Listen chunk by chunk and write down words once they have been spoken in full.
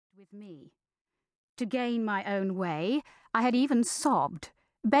with me. To gain my own way, I had even sobbed,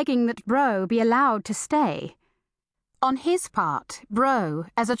 begging that Bro be allowed to stay. On his part, Bro,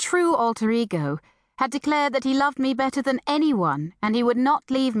 as a true alter ego, had declared that he loved me better than anyone and he would not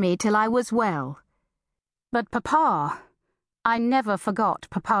leave me till I was well. But Papa, I never forgot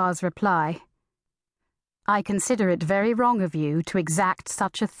Papa's reply. "I consider it very wrong of you to exact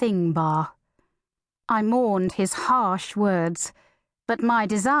such a thing, Bar." I mourned his harsh words, but my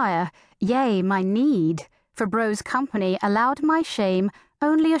desire, yea, my need, for Bro's company allowed my shame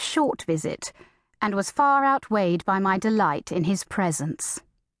only a short visit, and was far outweighed by my delight in his presence.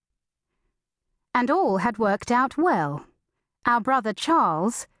 And all had worked out well. Our brother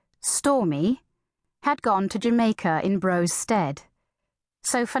Charles, Stormy, had gone to Jamaica in Bro's stead.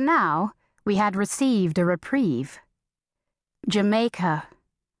 So for now, we had received a reprieve. Jamaica.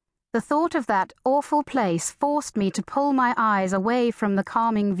 The thought of that awful place forced me to pull my eyes away from the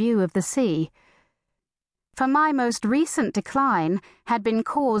calming view of the sea. For my most recent decline had been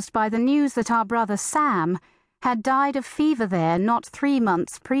caused by the news that our brother Sam had died of fever there not 3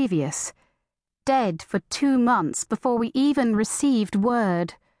 months previous, dead for 2 months before we even received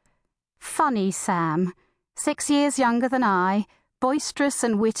word. Funny Sam, 6 years younger than I, boisterous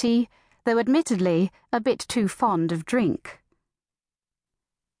and witty, though admittedly a bit too fond of drink.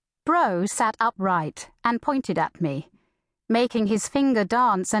 Bro sat upright and pointed at me, making his finger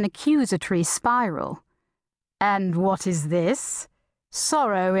dance an accusatory spiral. "And what is this?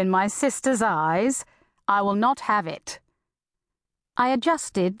 Sorrow in my sister's eyes? I will not have it." I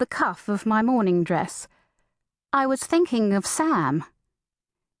adjusted the cuff of my morning dress. I was thinking of Sam.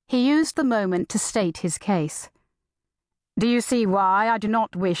 He used the moment to state his case. "Do you see why I do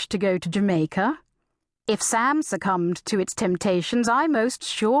not wish to go to Jamaica? If Sam succumbed to its temptations, I most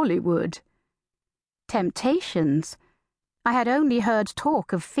surely would." Temptations? I had only heard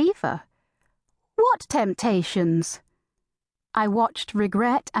talk of fever. What temptations? I watched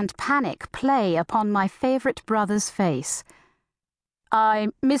regret and panic play upon my favourite brother's face. "I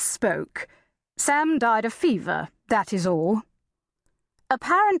misspoke. Sam died of fever, that is all."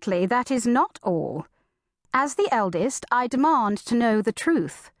 Apparently that is not all. As the eldest, I demand to know the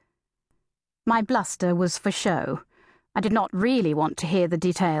truth. My bluster was for show. I did not really want to hear the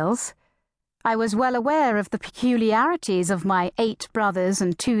details. I was well aware of the peculiarities of my 8 brothers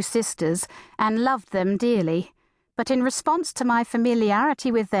and 2 sisters, and loved them dearly, but in response to my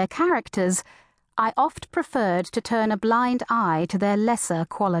familiarity with their characters, I oft preferred to turn a blind eye to their lesser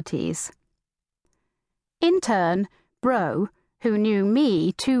qualities. In turn, Bro, who knew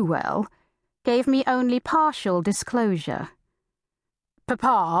me too well, gave me only partial disclosure.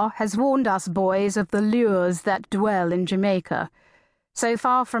 "Papa has warned us boys of the lures that dwell in Jamaica. So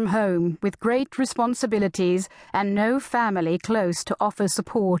far from home, with great responsibilities, and no family close to offer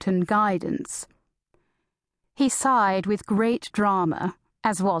support and guidance." He sighed with great drama,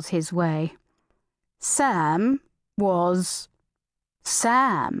 as was his way. Sam was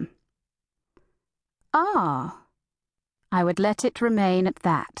Sam. Ah. I would let it remain at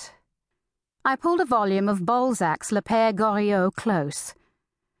that. I pulled a volume of Balzac's Le Père Goriot close.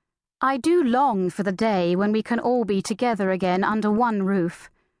 I do long for the day when we can all be together again under one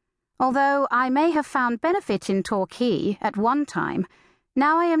roof. Although I may have found benefit in Torquay at one time,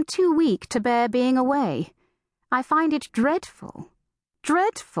 now I am too weak to bear being away. I find it dreadful,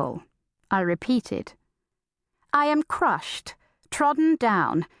 dreadful, I repeated. I am crushed, trodden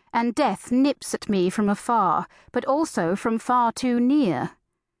down, and death nips at me from afar, but also from far too near.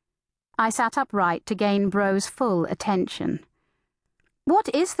 I sat upright to gain Bro's full attention.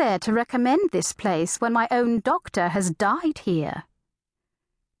 What is there to recommend this place when my own doctor has died here?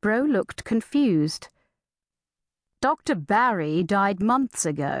 Bro looked confused. "Dr. Barry died months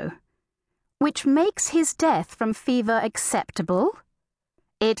ago." "Which makes his death from fever acceptable?"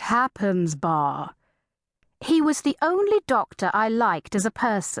 "It happens, Bar." "He was the only doctor I liked as a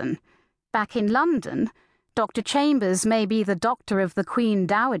person. Back in London, Dr. Chambers may be the doctor of the Queen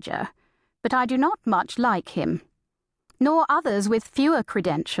Dowager, but I do not much like him. Nor others with fewer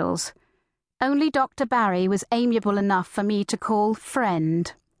credentials. Only Dr. Barry was amiable enough for me to call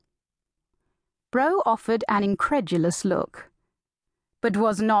friend." Bro offered an incredulous look. "But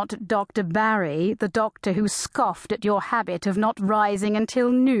was not Dr. Barry the doctor who scoffed at your habit of not rising until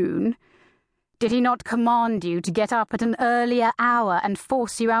noon? Did he not command you to get up at an earlier hour and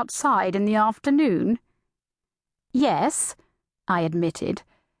force you outside in the afternoon?" "Yes," I admitted.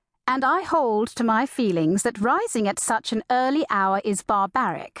 "And I hold to my feelings that rising at such an early hour is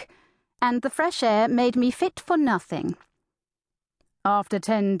barbaric, and the fresh air made me fit for nothing." "After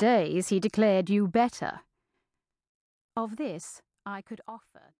 10 days he declared you better." Of this I could offer